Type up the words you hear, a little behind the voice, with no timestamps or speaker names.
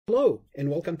Hello, and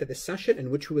welcome to this session in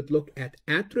which we would look at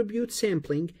attribute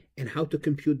sampling and how to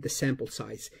compute the sample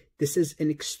size. This is an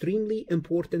extremely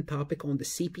important topic on the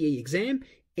CPA exam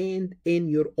and in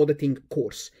your auditing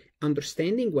course.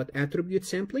 Understanding what attribute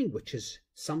sampling, which is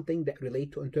something that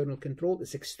relates to internal control,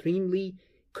 is extremely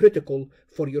critical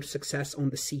for your success on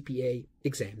the CPA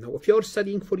exam. Now, if you're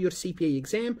studying for your CPA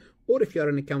exam, or if you're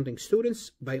an accounting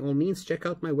student, by all means, check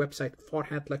out my website,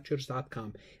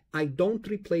 farhatlectures.com. I don't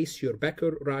replace your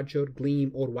Becker, Roger,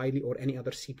 Gleam, or Wiley, or any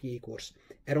other CPA course.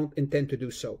 I don't intend to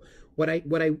do so. What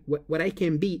I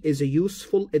can be is a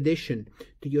useful addition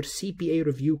to your CPA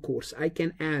review course. I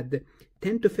can add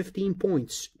 10 to 15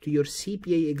 points to your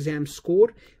CPA exam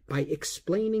score by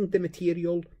explaining the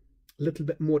material a little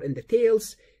bit more in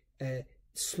details,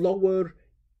 slower.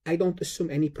 I don't assume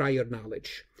any prior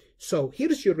knowledge. So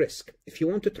here's your risk. If you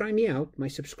want to try me out, my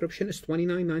subscription is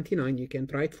 $29.99. You can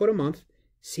try it for a month,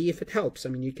 see if it helps. I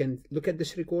mean, you can look at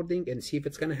this recording and see if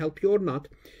it's going to help you or not.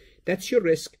 That's your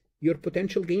risk. Your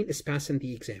potential gain is passing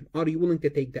the exam. Are you willing to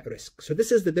take that risk? So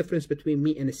this is the difference between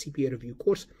me and a CPA review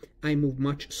course. I move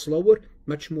much slower,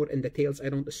 much more in details. I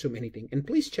don't assume anything. And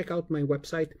please check out my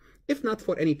website, if not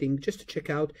for anything, just to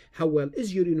check out how well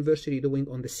is your university doing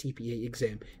on the CPA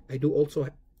exam. I do also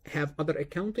have other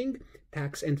accounting,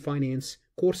 tax, and finance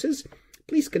courses.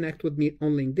 Please connect with me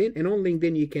on LinkedIn. And on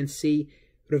LinkedIn, you can see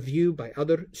review by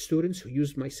other students who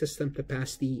used my system to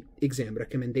pass the exam,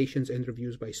 recommendations and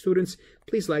reviews by students.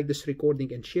 Please like this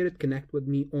recording and share it. Connect with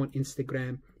me on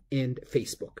Instagram and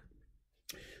Facebook.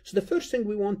 So the first thing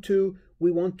we want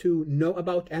to know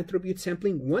about attribute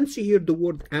sampling. Once you hear the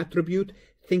word attribute,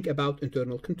 think about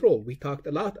internal control. We talked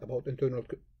a lot about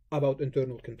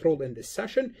internal control in this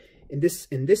session. In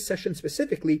this session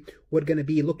specifically, we're going to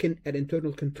be looking at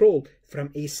internal control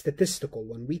from a statistical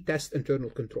when we test internal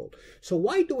control. So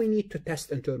why do we need to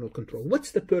test internal control?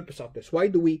 What's the purpose of this? Why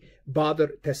do we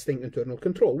bother testing internal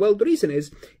control? Well, the reason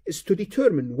is to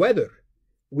determine whether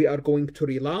we are going to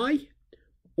rely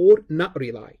or not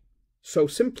rely. So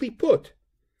simply put,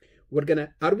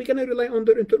 are we gonna rely on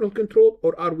the internal control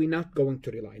or are we not going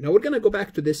to rely? Now we're gonna go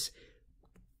back to this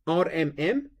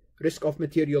RMM, risk of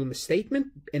material misstatement,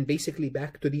 and basically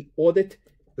back to the audit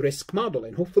risk model.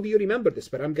 And hopefully you remember this,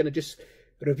 but I'm gonna just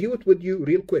review it with you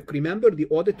real quick. Remember, the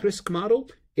audit risk model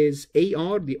is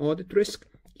AR, the audit risk,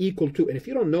 equal to, and if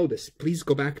you don't know this, please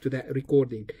go back to that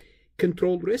recording,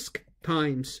 control risk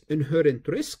times inherent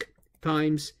risk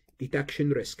times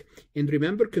detection risk. And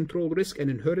remember, control risk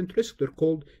and inherent risk, they're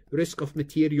called risk of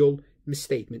material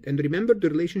misstatement. And remember the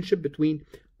relationship between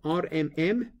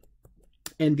RMM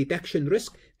and detection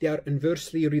risk, they are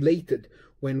inversely related.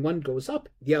 When one goes up,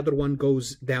 the other one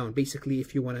goes down. Basically,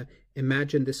 if you want to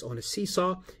imagine this on a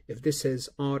seesaw, if this is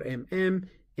RMM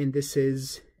and this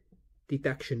is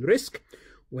detection risk,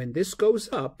 when this goes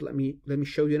up, let me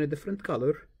show you in a different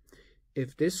color.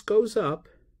 If this goes up,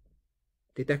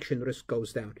 detection risk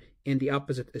goes down, and the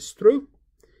opposite is true.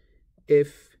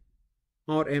 If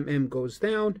RMM goes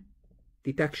down,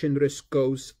 detection risk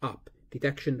goes up.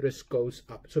 Detection risk goes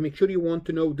up. So make sure you want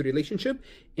to know the relationship,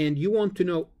 and you want to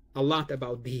know a lot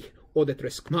about the audit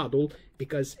risk model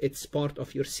because it's part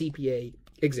of your CPA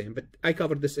exam. But I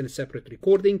covered this in a separate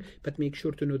recording, but make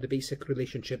sure to know the basic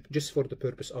relationship just for the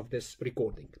purpose of this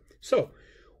recording. So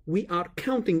we are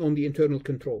counting on the internal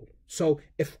control. So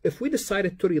if we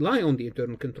decided to rely on the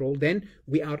internal control, then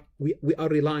we are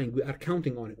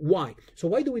counting on it. Why? So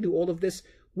why do we do all of this?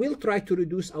 We'll try to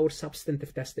reduce our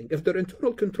substantive testing. If the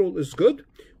internal control is good,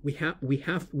 we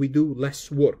do less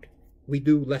work. We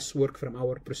do less work from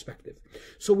our perspective.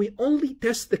 So we only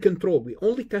test the control. We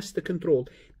only test the control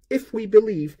if we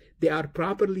believe they are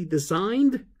properly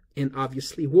designed and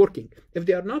obviously working. If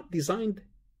they are not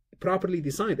properly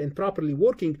designed and properly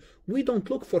working, we don't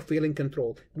look for failing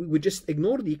control. We just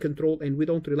ignore the control and we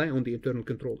don't rely on the internal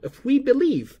control. If we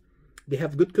believe they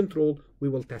have good control, we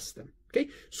will test them. Okay,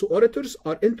 so auditors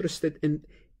are interested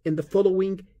in the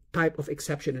following type of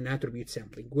exception in attribute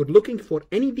sampling. We're looking for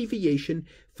any deviation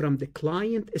from the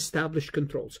client established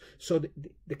controls. So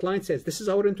the client says, this is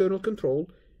our internal control,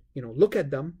 look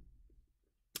at them,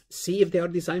 see if they are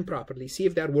designed properly, see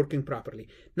if they are working properly.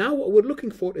 Now what we're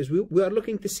looking for is we are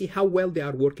looking to see how well they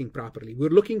are working properly. We're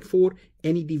looking for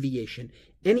any deviation,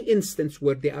 any instance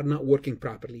where they are not working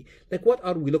properly. Like, what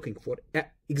are we looking for?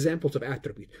 Examples of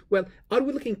attribute. Well, are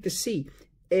we looking to see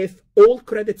if all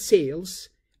credit sales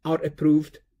are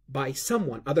approved by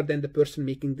someone other than the person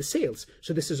making the sales?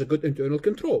 So this is a good internal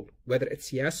control, whether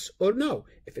it's yes or no.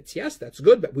 If it's yes, that's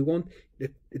good, but we want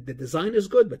the design is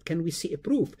good, but can we see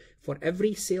approved? For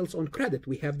every sales on credit,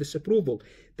 we have this approval.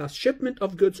 Does shipment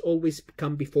of goods always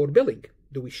come before billing?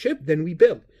 Do we ship, then we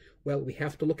bill? Well, we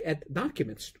have to look at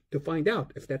documents to find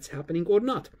out if that's happening or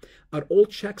not. Are all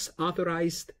checks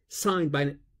authorized, signed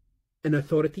by an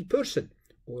authority person?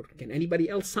 Or can anybody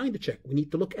else sign the check? We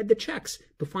need to look at the checks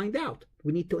to find out.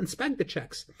 We need to inspect the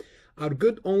checks. Are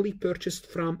goods only purchased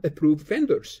from approved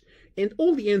vendors? And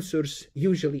all the answers,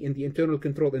 usually in the internal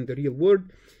control in the real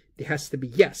world, there has to be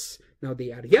yes. Now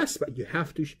they are yes, but you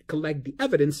have to collect the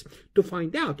evidence to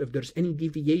find out if there's any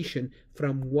deviation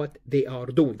from what they are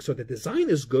doing. So the design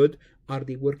is good. Are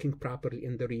they working properly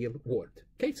in the real world?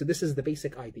 Okay, so this is the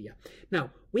basic idea.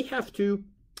 Now we have to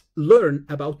learn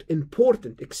about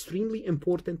important, extremely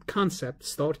important concepts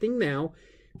starting now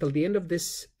till the end of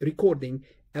this recording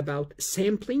about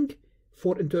sampling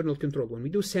for internal control. When we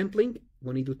do sampling,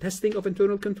 when we do testing of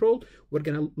internal control, we're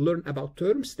going to learn about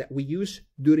terms that we use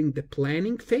during the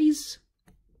planning phase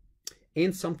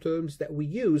and some terms that we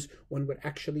use when we're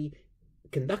actually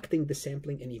conducting the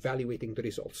sampling and evaluating the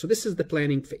results. So this is the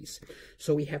planning phase.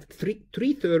 So we have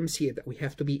three terms here that we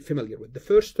have to be familiar with. The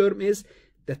first term is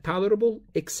the tolerable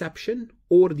exception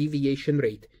or deviation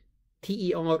rate,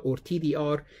 TER or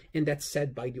TDR, and that's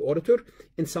set by the auditor.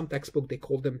 In some textbook, they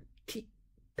call them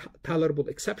tolerable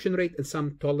exception rate and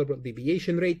some tolerable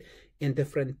deviation rate, and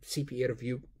different CPA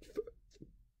review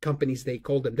companies, they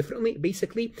call them differently.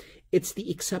 Basically, it's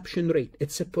the exception rate.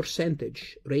 It's a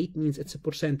percentage. Rate means it's a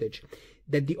percentage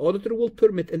that the auditor will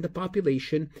permit in the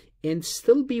population and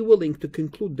still be willing to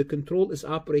conclude the control is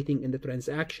operating in the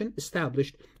transaction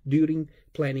established during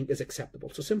planning is acceptable.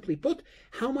 So simply put,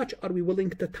 how much are we willing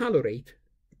to tolerate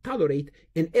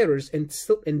in errors and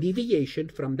still in deviation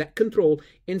from that control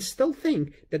and still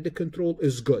think that the control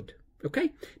is good?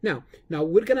 Okay, now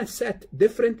we're gonna set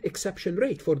different exception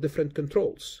rate for different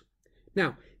controls.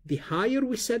 Now the higher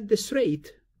we set this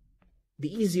rate,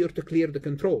 the easier to clear the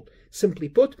control. Simply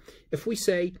put, if we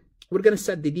say we're going to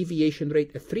set the deviation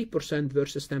rate at 3%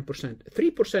 versus 10%.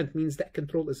 3% means that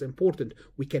control is important.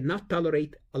 We cannot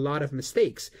tolerate a lot of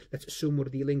mistakes. Let's assume we're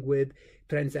dealing with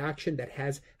transaction that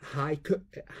has high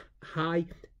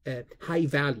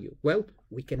value. Well,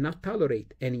 we cannot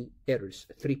tolerate any errors,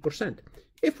 3%.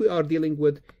 If we are dealing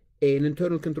with an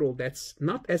internal control that's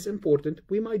not as important,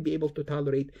 we might be able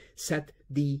to set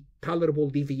the tolerable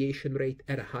deviation rate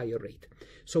at a higher rate.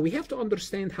 So we have to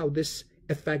understand how this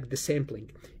affects the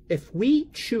sampling. If we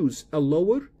choose a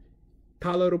lower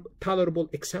tolerable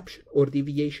exception or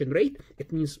deviation rate,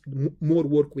 it means more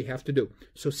work we have to do.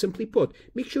 So simply put,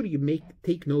 make sure you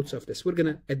take notes of this. We're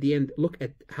going to, at the end, look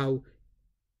at how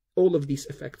all of these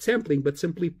affect sampling, but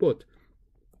simply put,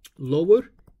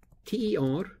 lower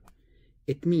TER,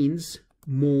 it means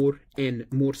more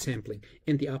sampling,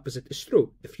 and the opposite is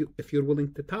true. If you're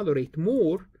willing to tolerate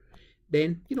more,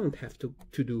 then you don't have to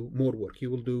do more work. You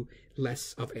will do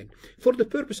less of N. For the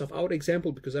purpose of our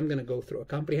example, because I'm going to go through a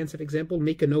comprehensive example,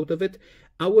 make a note of it.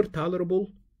 Our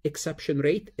tolerable exception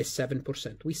rate is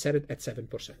 7%. We set it at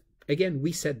 7%. Again,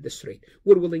 we set this rate.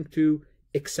 We're willing to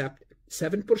accept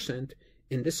 7%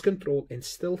 in this control and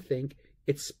still think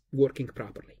it's working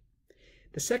properly.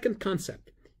 The second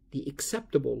concept, the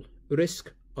acceptable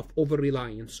risk of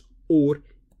over-reliance, or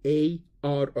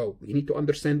ARO. You need to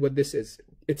understand what this is.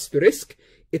 It's the risk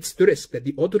that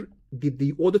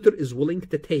the auditor is willing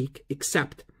to take,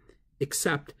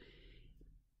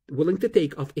 willing to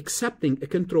take of accepting a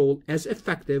control as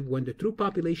effective when the true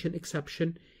population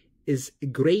exception is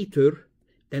greater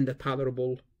than the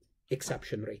tolerable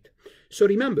exception rate. So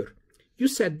remember, you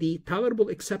set the tolerable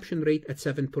exception rate at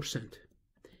 7%.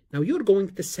 Now you're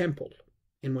going to sample,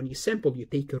 and when you sample, you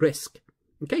take a risk.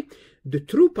 Okay, the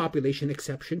true population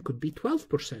exception could be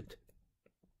 12%.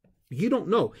 You don't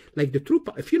know, like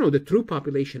if you know the true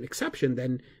population exception,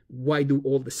 then why do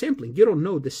all the sampling? You don't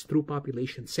know this true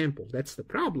population sample. That's the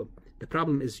problem. The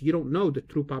problem is you don't know the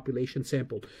true population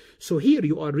sample. So here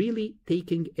you are really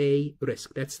taking a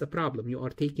risk. That's the problem. You are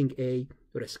taking a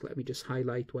risk. Let me just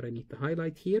highlight what I need to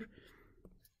highlight here.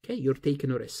 Okay, you're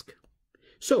taking a risk.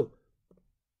 So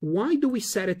why do we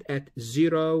set it at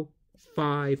 0,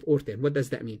 5, or 10? What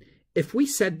does that mean? If we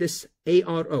set this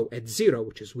ARO at 0,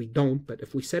 which is we don't, but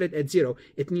if we set it at 0,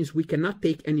 it means we cannot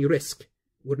take any risk.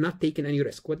 We're not taking any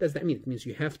risk. What does that mean? It means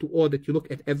you have to audit, you look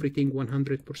at everything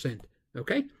 100%.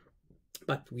 Okay?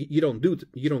 But you don't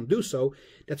do so.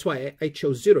 That's why I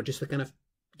chose 0, just to kind of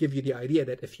give you the idea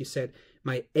that if you said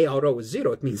my ARO is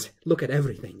 0, it means look at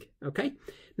everything. Okay?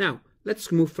 Now,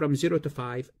 let's move from 0 to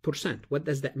 5%. What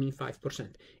does that mean,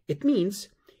 5%? It means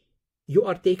you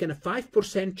are taking a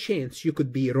 5% chance you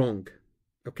could be wrong.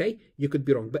 Okay? You could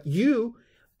be wrong. But you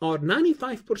are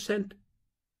 95%,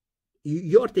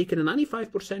 you are taking a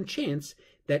 95% chance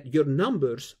that your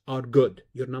numbers are good.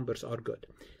 Your numbers are good.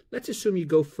 Let's assume you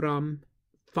go from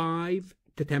 5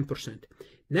 to 10%.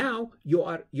 Now you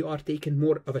are taking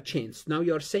more of a chance. Now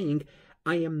you are saying,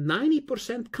 I am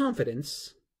 90%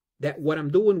 confidence that what I'm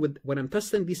doing when I'm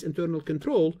testing this internal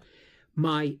control,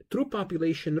 my true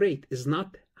population rate is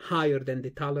not higher than the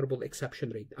tolerable exception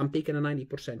rate. I'm taking a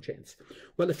 90% chance.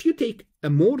 Well, if you take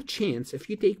more chance,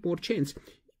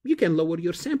 you can lower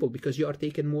your sample because you are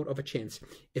taking more of a chance.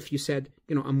 If you said,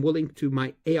 I'm willing to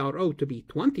my ARO to be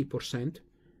 20%,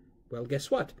 well,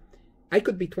 guess what? I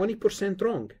could be 20%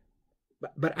 wrong,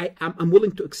 but I'm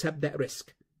willing to accept that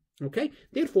risk. Okay?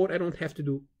 Therefore, I don't have to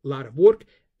do a lot of work.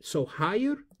 So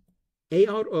higher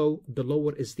ARO, the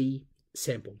lower is the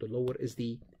sample. The lower is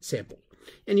the sample.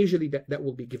 And usually that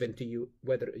will be given to you,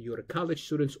 whether you're a college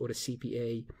student or a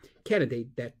CPA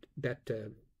candidate, that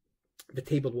the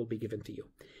table will be given to you.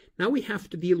 Now we have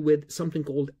to deal with something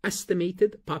called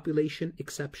estimated population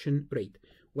exception rate.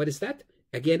 What is that?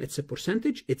 Again, it's a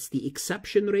percentage. It's the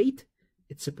exception rate.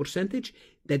 It's a percentage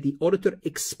that the auditor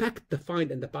expect to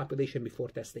find in the population before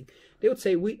testing. They would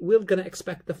say, we're going to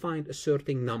expect to find a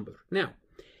certain number. Now,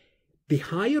 the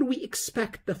higher we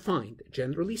expect to find,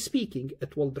 generally speaking,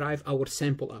 it will drive our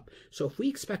sample up. So if we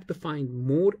expect to find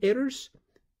more errors,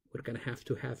 we're going to have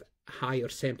a higher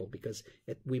sample because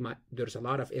there's a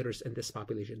lot of errors in this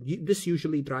population. This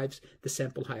usually drives the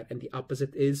sample higher, and the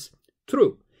opposite is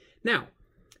true. Now,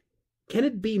 can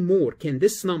it be more? Can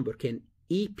this number, can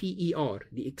EPER,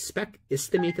 the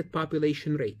estimated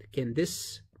population rate, can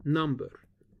this number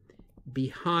be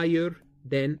higher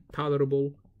than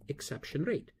tolerable exception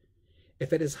rate?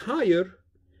 If it is higher,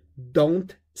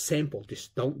 don't sample.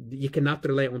 Just don't. You cannot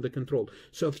rely on the control.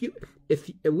 So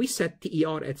if we set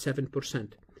TER at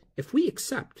 7%, if we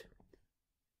accept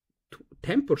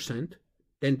 10%,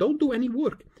 then don't do any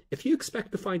work. If you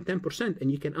expect to find 10%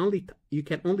 and you can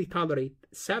only tolerate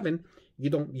 7,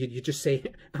 you just say,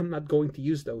 I'm not going to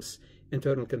use those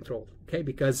internal control, okay?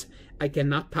 Because I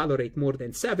cannot tolerate more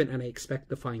than 7 and I expect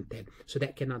to find 10. So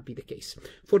that cannot be the case.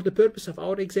 For the purpose of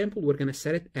our example, we're going to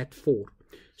set it at 4.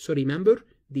 So remember,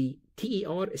 the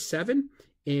TER is 7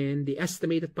 and the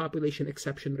estimated population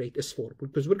exception rate is 4,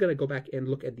 because we're going to go back and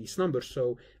look at these numbers.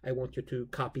 So I want you to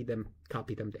copy them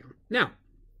down.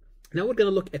 Now we're going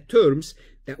to look at terms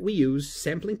that we use,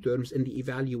 sampling terms, in the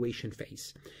evaluation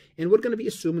phase. And we're going to be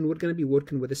assuming we're going to be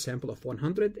working with a sample of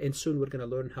 100, and soon we're going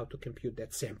to learn how to compute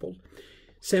that sample.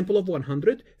 Sample of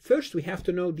 100. First, we have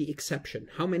to know the exception.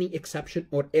 How many exception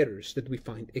or errors did we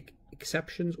find?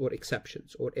 Exceptions or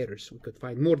errors. We could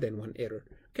find more than one error.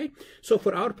 Okay, so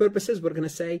for our purposes, we're going to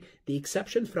say the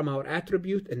exception from our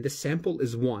attribute in this sample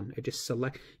is 1. I just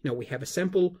select, we have a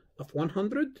sample of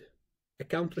 100,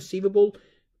 account receivable.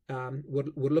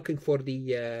 We're looking for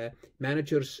the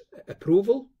manager's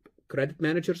approval, credit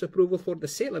manager's approval for the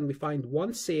sale, and we find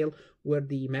one sale where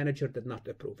the manager did not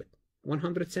approve it.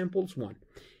 100 samples, 1.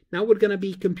 Now we're going to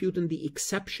be computing the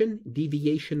exception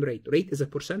deviation rate. Rate is a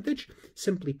percentage.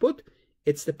 Simply put,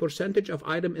 it's the percentage of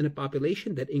item in a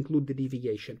population that include the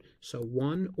deviation. So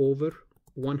 1 over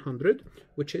 100,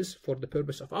 which is, for the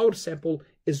purpose of our sample,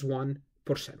 is 1%.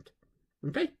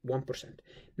 Okay, 1%.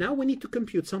 Now we need to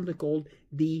compute something called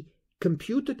the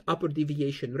computed upper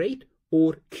deviation rate,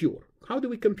 or CURE. How do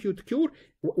we compute CURE?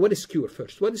 What is CURE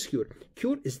first? What is CURE?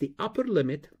 CURE is the upper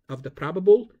limit of the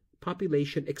probable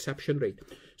population exception rate.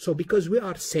 So because we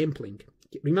are sampling,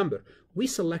 remember, we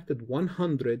selected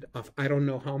 100 of I don't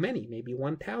know how many, maybe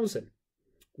 1,000.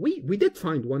 We did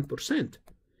find 1%,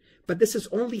 but this is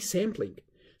only sampling.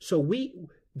 So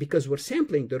because we're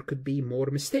sampling, there could be more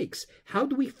mistakes. How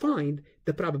do we find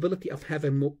the probability of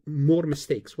having more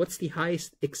mistakes? What's the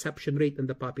highest exception rate in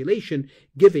the population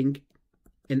giving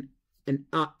an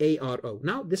ARO?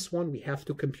 Now, this one we have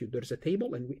to compute. There's a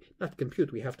table, and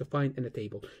we have to find in a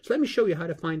table. So let me show you how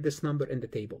to find this number in the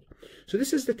table. So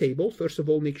this is the table. First of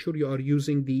all, make sure you are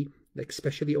using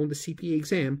especially on the CPA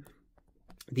exam,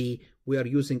 we are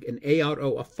using an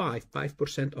ARO of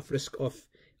 5% of risk of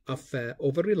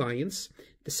over-reliance.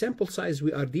 The sample size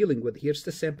we are dealing with, here's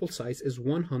the sample size, is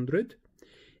 100,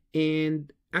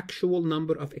 and actual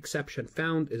number of exception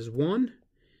found is 1,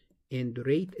 and the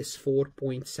rate is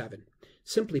 4.7.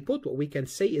 Simply put, what we can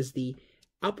say is the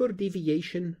upper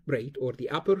deviation rate, or the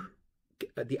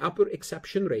upper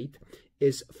exception rate,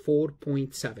 is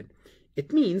 4.7.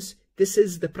 It means this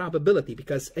is the probability,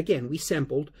 because again, we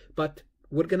sampled, but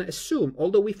we're going to assume,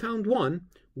 although we found 1,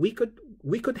 we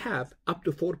could have up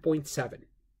to 4.7.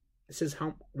 This is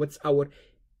what's our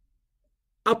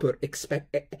upper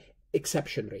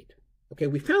exception rate. Okay,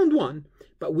 we found 1,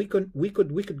 but we could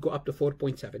go up to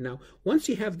 4.7. Now, once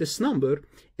you have this number,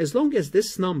 as long as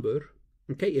this number,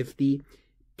 okay, if the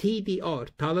TDR,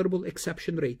 tolerable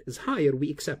exception rate, is higher,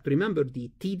 we accept. Remember,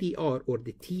 the TDR or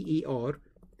the TER,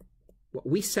 what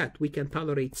we set, we can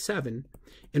tolerate 7.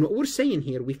 And what we're saying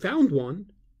here, we found one,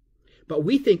 but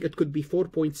we think it could be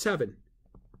 4.7.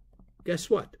 Guess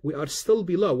what? We are still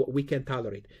below what we can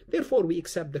tolerate. Therefore, we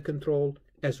accept the control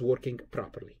as working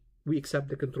properly. We accept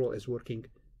the control as working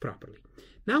properly.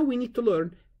 Now we need to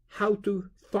learn how to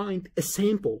find a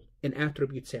sample in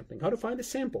attribute sampling. How to find a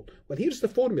sample? Well, here's the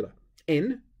formula.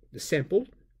 N, the sample,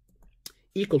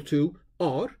 equal to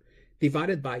R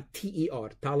divided by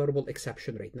TER, tolerable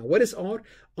exception rate. Now, what is R?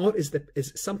 R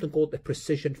is something called a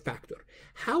precision factor.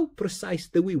 How precise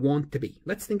do we want to be?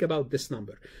 Let's think about this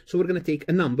number. So we're going to take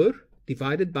a number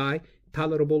divided by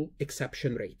tolerable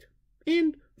exception rate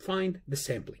and find the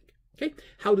sampling. Okay,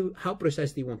 how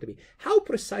precise do you want to be? How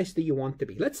precise do you want to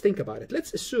be? Let's think about it.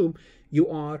 Let's assume you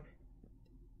are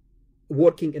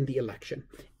working in the election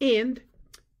and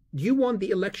you want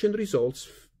the election results,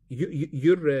 your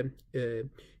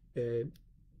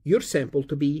sample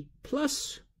to be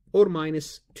plus or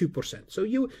minus 2%. So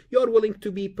you are willing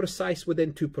to be precise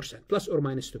within 2%, plus or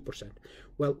minus 2%.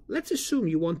 Well, let's assume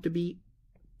you want to be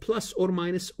plus or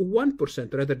minus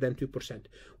 1% rather than 2%.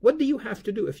 What do you have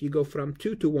to do if you go from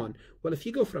 2 to 1? Well, if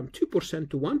you go from 2%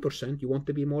 to 1%, you want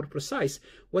to be more precise.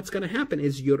 What's going to happen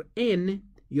is your N,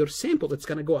 your sample, it's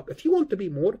going to go up. If you want to be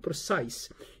more precise,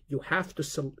 you have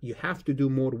to do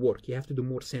more work. You have to do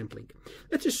more sampling.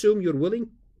 Let's assume you're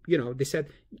willing, they said,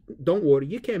 don't worry,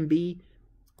 you can be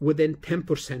within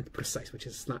 10% precise, which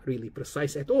is not really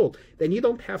precise at all. Then you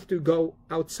don't have to go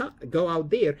out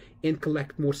there and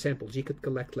collect more samples. You could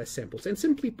collect less samples. And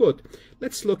simply put,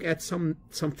 let's look at some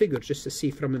figures just to see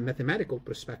from a mathematical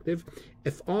perspective.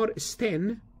 If R is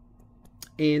 10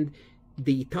 and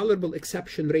the tolerable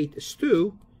exception rate is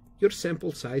 2, your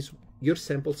sample size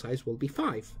will be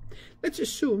 5. Let's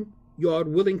assume you are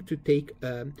willing to take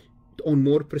on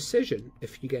more precision.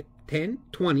 If you get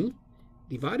 20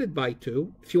 divided by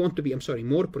 2, if you want to be,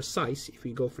 more precise, if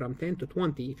we go from 10 to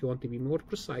 20, if you want to be more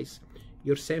precise,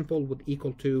 your sample would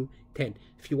equal to 10.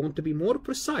 If you want to be more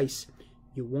precise,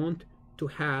 you want to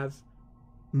have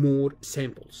more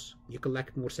samples. You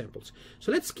collect more samples.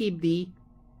 So let's keep the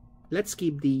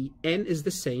N is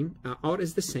the same, R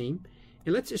is the same,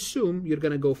 and let's assume you're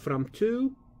going to go from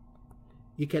 2,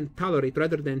 you can tolerate,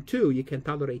 rather than 2, you can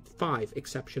tolerate 5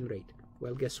 exception rate.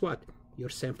 Well, guess what? Your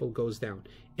sample goes down.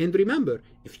 And remember,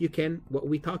 if you can, what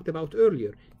we talked about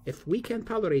earlier, if we can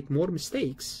tolerate more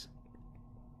mistakes,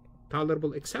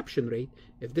 tolerable exception rate,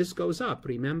 if this goes up,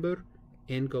 remember,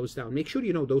 N goes down. Make sure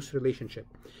you know those relationships.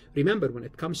 Remember, when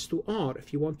it comes to R,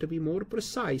 if you want to be more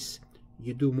precise,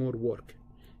 you do more work.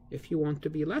 If you want to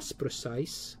be less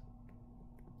precise,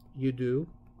 you do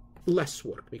less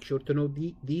work. Make sure to know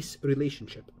these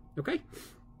relationships. Okay?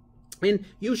 And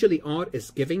usually R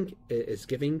is giving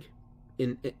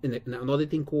in an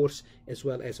auditing course as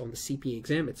well as on the CPA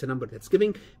exam. It's a number that's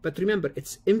giving, but remember,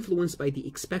 it's influenced by the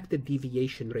expected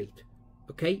deviation rate.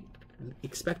 Okay?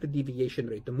 Expected deviation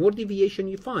rate. The more deviation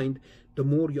you find, the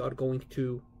more you are going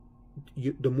to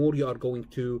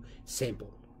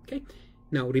sample. Okay?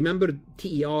 Now remember,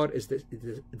 TER is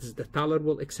the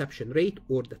tolerable exception rate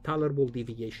or the tolerable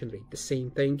deviation rate. The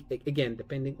same thing, again,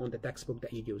 depending on the textbook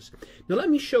that you use. Now let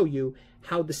me show you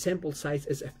how the sample size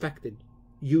is affected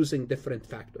using different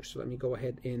factors. So let me go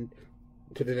ahead and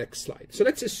to the next slide. So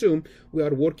let's assume we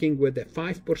are working with a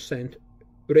 5%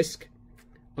 risk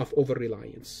of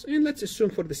over-reliance. And let's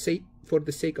assume for the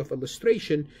sake of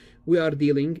illustration, we are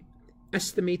dealing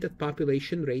estimated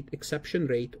population rate, exception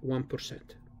rate, 1%.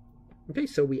 Okay,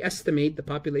 so we estimate the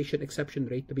population exception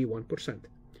rate to be 1%.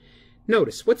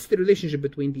 Notice, what's the relationship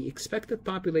between the expected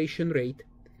population rate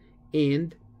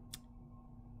and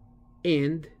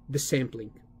the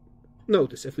sampling?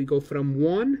 Notice, if we go from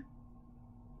 1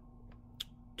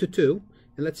 to 2,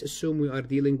 and let's assume we are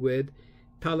dealing with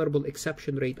tolerable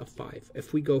exception rate of 5.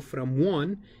 If we go from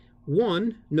 1,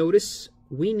 notice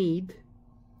we need,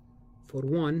 for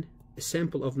 1, a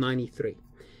sample of 93.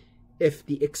 If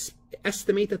the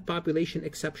estimated population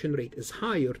exception rate is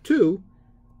higher, 2,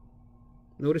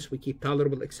 notice we keep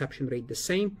tolerable exception rate the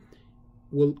same.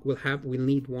 We'll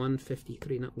need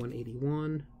 153, not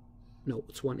 181. No,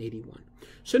 it's 181.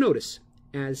 So notice,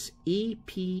 as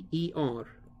EPER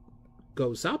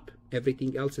goes up,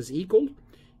 everything else is equal,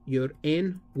 your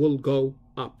N will go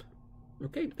up.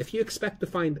 Okay? If you expect to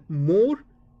find more,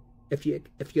 if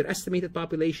your estimated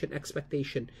population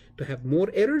expectation to have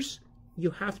more errors, you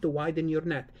have to widen your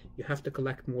net. You have to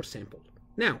collect more samples.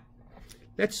 Now,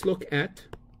 let's look at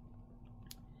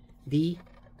the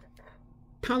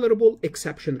tolerable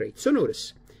exception rate. So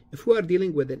notice, if we are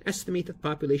dealing with an estimated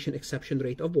population exception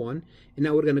rate of 1, and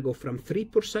now we're going to go from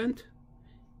 3%,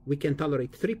 we can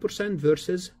tolerate 3%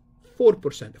 versus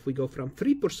 4%. If we go from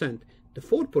 3% to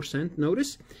 4%,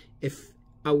 notice if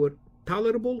our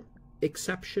tolerable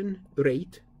exception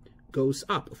rate goes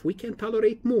up. If we can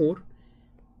tolerate more,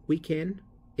 we can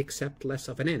accept less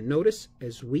of an N. Notice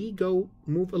as we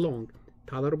move along,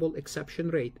 tolerable exception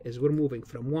rate, as we're moving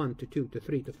from 1 to 2 to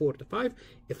 3 to 4 to 5,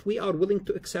 if we are willing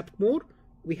to accept more,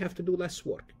 we have to do less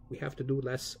work. We have to do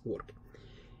less work.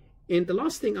 And the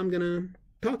last thing I'm going to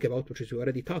talk about, which is we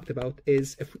already talked about,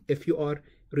 is if you are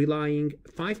relying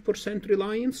 5%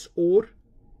 reliance or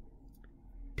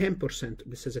 10%.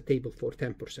 This is a table for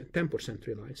 10%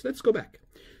 reliance. Let's go back.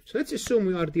 So let's assume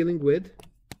we are dealing with,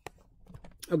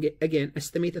 okay, again,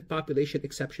 estimated population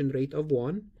exception rate of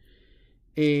 1,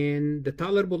 and the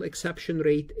tolerable exception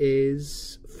rate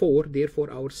is 4.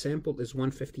 Therefore, our sample is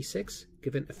 156,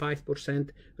 given a 5%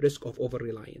 risk of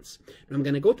over-reliance. Now, I'm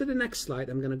going to go to the next slide.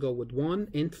 I'm going to go with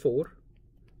 1 and 4,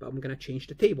 but I'm going to change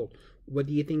the table. What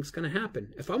do you think is going to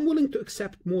happen? If I'm willing to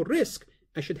accept more risk,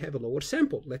 I should have a lower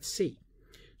sample. Let's see.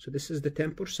 So this is the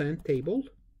 10% table,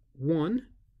 1,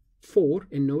 4,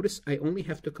 and notice I only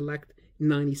have to collect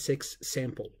 96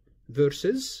 sample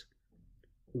versus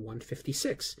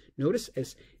 156. Notice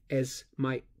as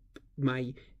the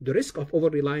risk of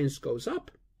over-reliance goes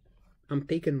up, I'm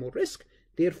taking more risk,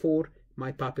 therefore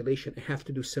my population, I have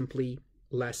to do simply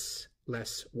less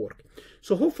work.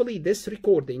 So hopefully this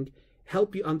recording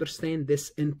help you understand this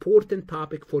important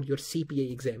topic for your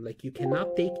CPA exam. Like, you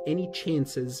cannot take any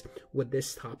chances with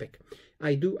this topic.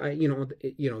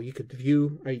 You could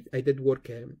view, I did work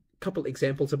a couple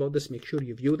examples about this. Make sure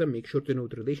you view them. Make sure to know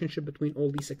the relationship between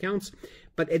all these accounts.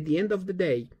 But at the end of the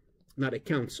day, not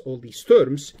accounts, all these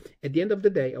terms, at the end of the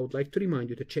day, I would like to remind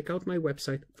you to check out my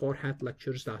website,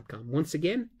 farhatlectures.com. Once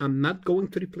again, I'm not going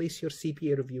to replace your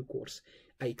CPA review course.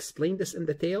 I explained this in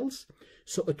details,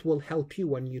 so it will help you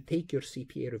when you take your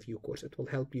CPA review course. It will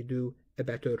help you do a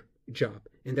better job,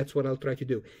 and that's what I'll try to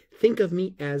do. Think of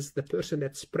me as the person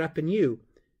that's prepping you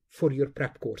for your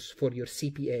prep course, for your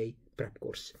CPA prep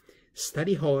course.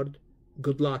 Study hard,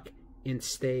 good luck, and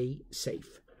stay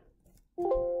safe.